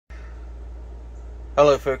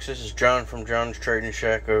Hello folks, this is John from John's Trading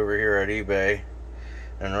Shack over here at eBay.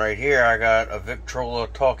 And right here I got a Victrola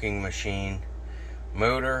talking machine,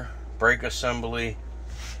 motor, brake assembly,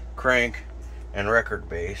 crank, and record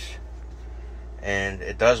base. And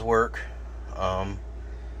it does work. I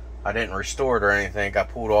didn't restore it or anything. I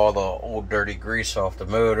pulled all the old dirty grease off the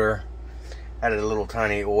motor. Added a little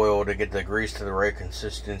tiny oil to get the grease to the right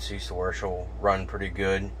consistency so where she'll run pretty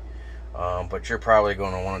good. But you're probably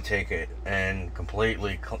going to want to take it and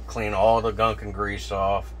completely clean all the gunk and grease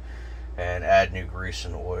off and add new grease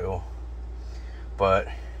and oil. But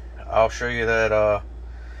I'll show you that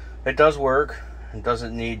it does work. It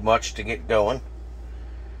doesn't need much to get going.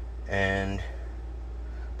 And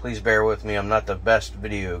please bear with me, I'm not the best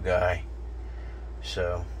video guy.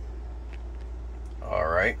 So,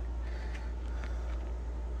 alright.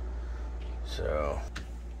 So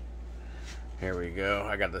here we go.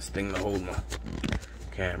 I got this thing to hold my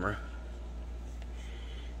camera.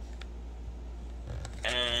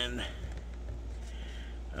 And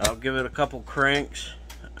I'll give it a couple cranks.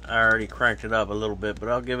 I already cranked it up a little bit, but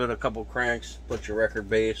I'll give it a couple cranks, put your record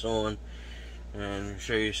base on, and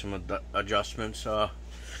show you some adjustments.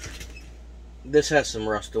 This has some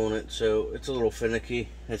rust on it, so it's a little finicky.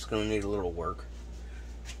 It's going to need a little work.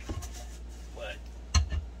 But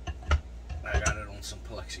I got it on some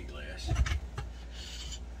plexiglass.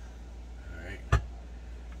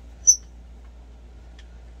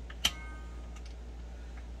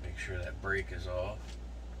 Sure that brake is off.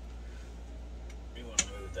 You want to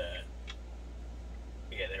move that.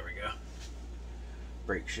 Yeah, there we go.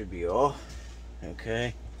 Brake should be off.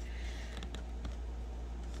 Okay.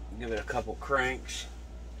 Give it a couple cranks.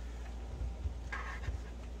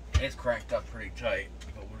 It's cranked up pretty tight,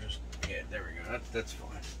 but we'll just, yeah, there we go. That's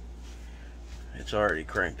fine. It's already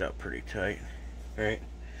cranked up pretty tight. All right.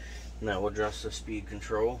 Now we'll adjust the speed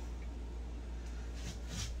control.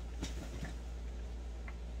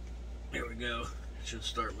 There we go. It should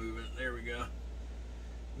start moving. There we go.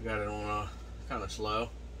 We got it on kind of slow.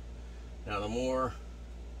 Now the more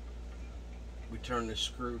we turn this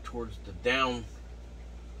screw towards the down,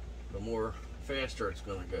 the more faster it's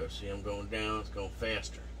going to go. See, I'm going down, it's going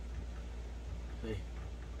faster. See?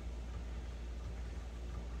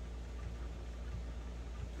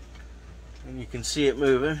 And you can see it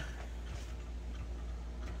moving.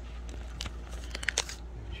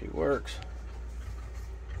 She works.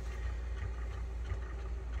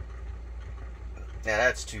 Now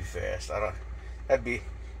that's too fast. That'd be,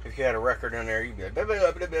 if you had a record in there, you'd be like,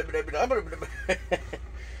 let's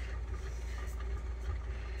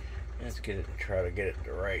get it and try to get it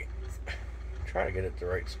the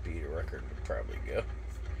right speed. A record would probably go.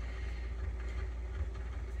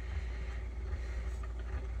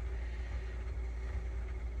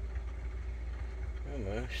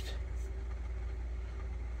 Almost.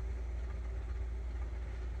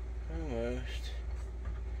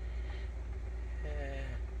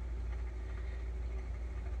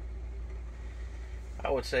 I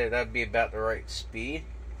would say that'd be about the right speed.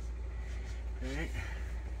 Alright.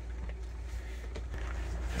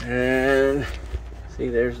 And see,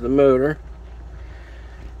 there's the motor.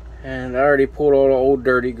 And I already pulled all the old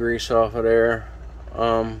dirty grease off of there.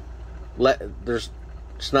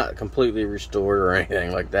 It's not completely restored or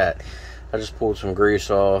anything like that. I just pulled some grease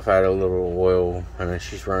off, added a little oil, and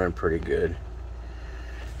she's running pretty good.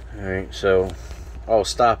 Alright, so I'll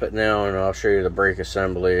stop it now and I'll show you the brake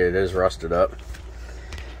assembly. It is rusted up.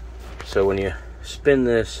 So when you spin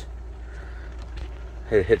this,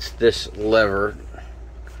 it hits this lever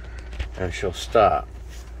and she'll stop.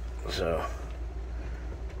 So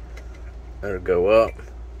it'll go up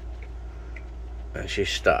and she's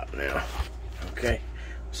stopped now. Okay,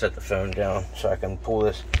 set the phone down so I can pull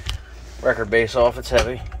this record base off. It's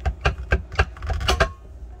heavy.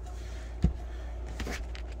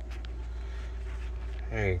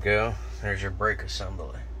 There you go. There's your brake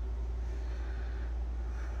assembly.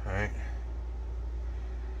 Alright.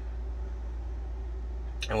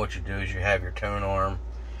 And what you do is you have your tone arm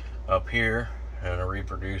up here and a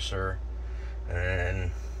reproducer, and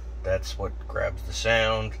that's what grabs the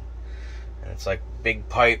sound. And it's like a big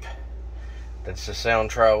pipe that the sound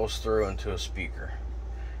travels through into a speaker.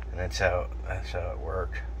 And that's how it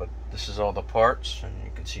worked. But this is all the parts, and you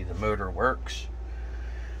can see the motor works.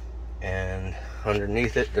 And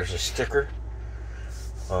underneath it there's a sticker.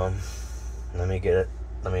 Let me get it.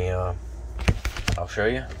 I'll show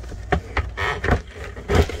you.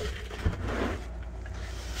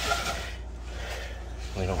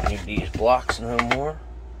 We don't need these blocks no more.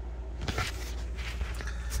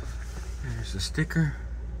 There's the sticker.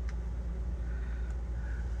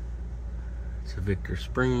 It's a Victor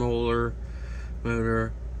spring roller,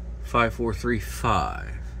 motor 5435.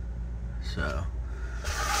 So,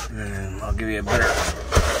 and I'll give you a better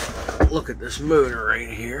look at this motor right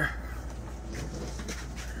here.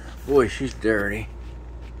 Boy, she's dirty.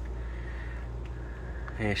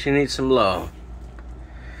 Yeah, she needs some love,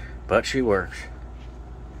 but she works.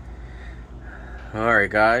 Alright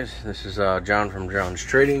guys, this is John from John's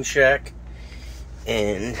Trading Shack,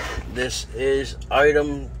 and this is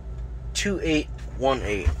item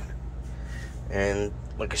 2818. And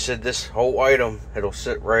like I said, this whole item, it'll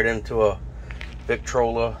sit right into a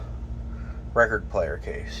Victrola record player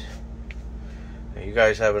case. You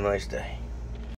guys have a nice day.